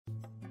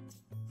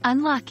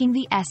Unlocking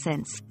the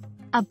essence.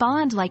 A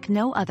bond like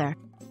no other.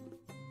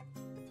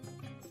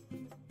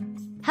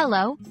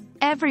 Hello,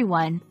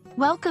 everyone.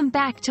 Welcome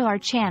back to our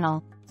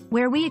channel,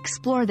 where we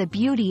explore the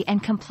beauty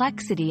and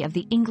complexity of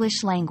the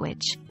English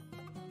language.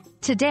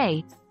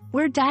 Today,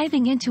 we're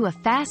diving into a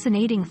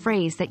fascinating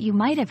phrase that you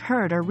might have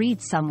heard or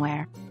read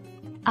somewhere.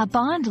 A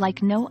bond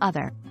like no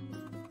other.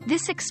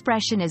 This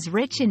expression is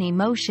rich in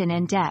emotion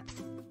and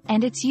depth,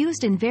 and it's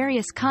used in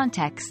various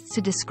contexts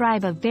to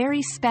describe a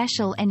very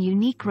special and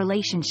unique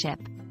relationship.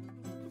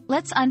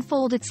 Let's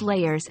unfold its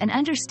layers and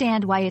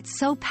understand why it's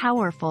so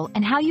powerful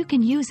and how you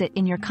can use it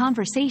in your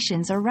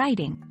conversations or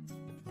writing.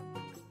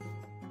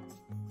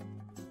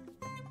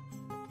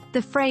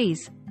 The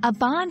phrase, "a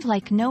bond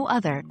like no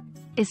other,"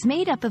 is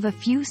made up of a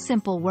few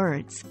simple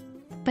words,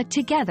 but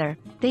together,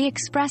 they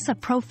express a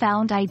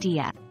profound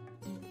idea.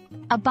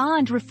 A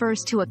bond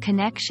refers to a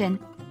connection,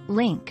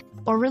 link,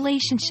 or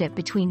relationship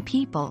between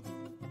people,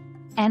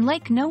 and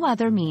like no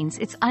other means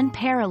it's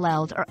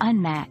unparalleled or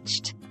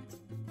unmatched.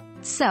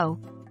 So,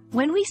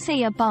 when we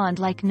say a bond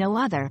like no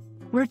other,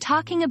 we're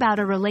talking about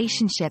a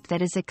relationship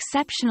that is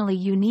exceptionally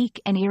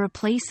unique and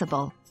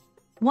irreplaceable,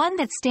 one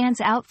that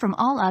stands out from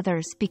all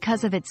others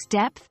because of its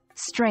depth,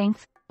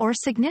 strength, or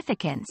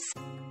significance.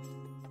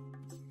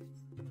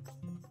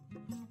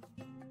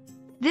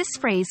 This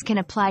phrase can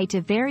apply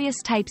to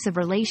various types of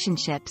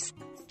relationships,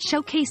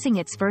 showcasing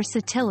its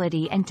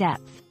versatility and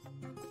depth.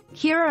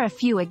 Here are a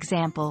few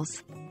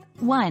examples.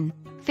 1.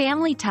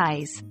 Family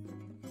ties.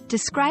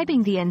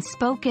 Describing the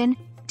unspoken,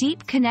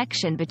 deep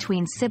connection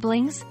between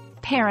siblings,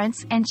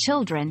 parents, and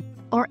children,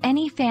 or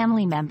any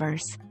family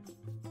members.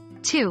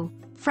 2.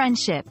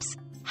 Friendships.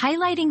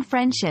 Highlighting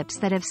friendships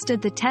that have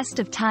stood the test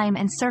of time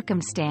and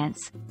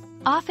circumstance,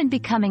 often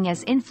becoming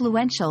as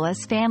influential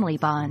as family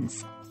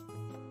bonds.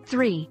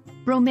 3.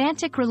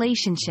 Romantic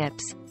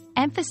relationships.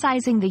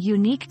 Emphasizing the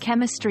unique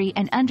chemistry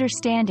and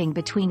understanding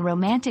between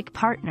romantic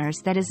partners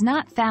that is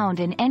not found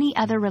in any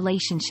other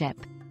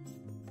relationship.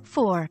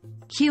 4.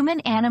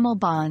 Human-animal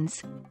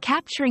bonds.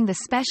 Capturing the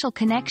special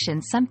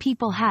connection some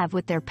people have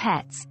with their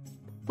pets,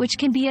 which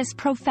can be as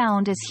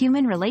profound as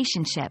human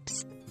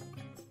relationships.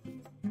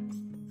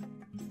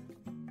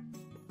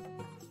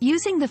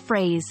 Using the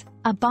phrase,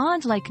 "a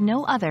bond like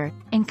no other,"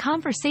 in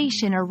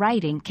conversation or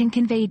writing can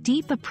convey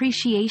deep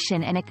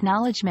appreciation and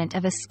acknowledgement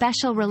of a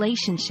special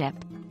relationship.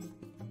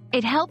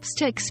 It helps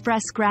to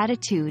express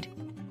gratitude,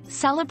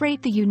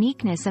 celebrate the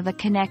uniqueness of a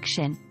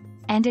connection,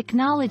 and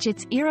acknowledge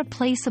its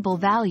irreplaceable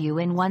value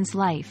in one's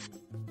life.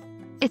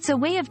 It's a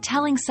way of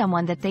telling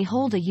someone that they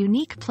hold a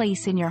unique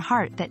place in your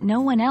heart that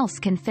no one else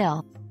can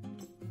fill.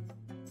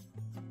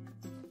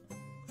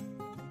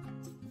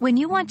 When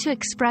you want to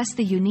express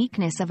the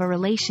uniqueness of a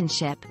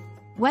relationship,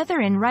 whether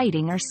in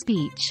writing or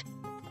speech,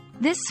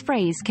 this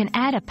phrase can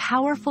add a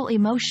powerful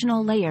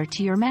emotional layer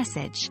to your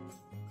message.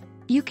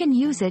 You can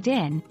use it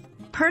in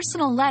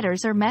personal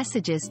letters or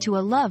messages to a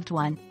loved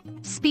one,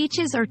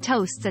 speeches or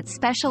toasts at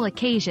special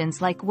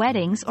occasions like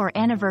weddings or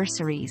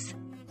anniversaries,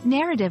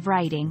 narrative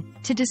writing,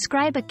 to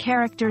describe a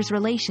character's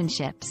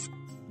relationships,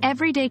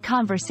 everyday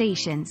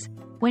conversations,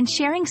 when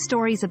sharing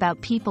stories about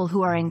people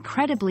who are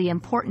incredibly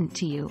important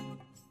to you.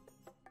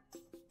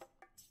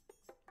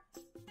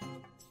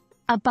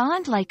 A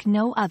bond like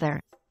no other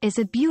is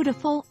a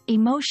beautiful,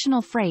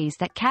 emotional phrase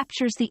that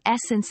captures the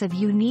essence of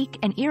unique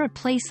and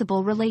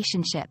irreplaceable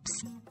relationships.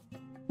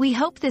 We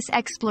hope this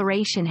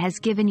exploration has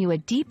given you a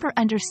deeper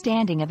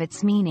understanding of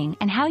its meaning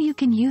and how you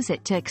can use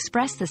it to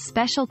express the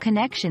special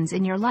connections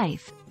in your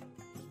life.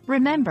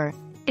 Remember,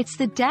 it's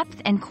the depth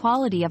and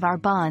quality of our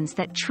bonds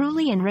that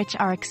truly enrich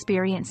our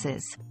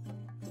experiences.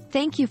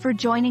 Thank you for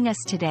joining us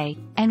today,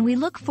 and we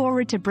look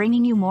forward to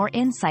bringing you more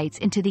insights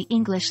into the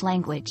English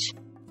language.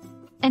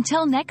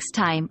 Until next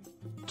time,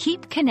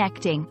 keep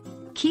connecting,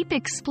 keep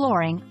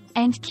exploring,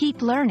 and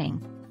keep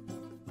learning.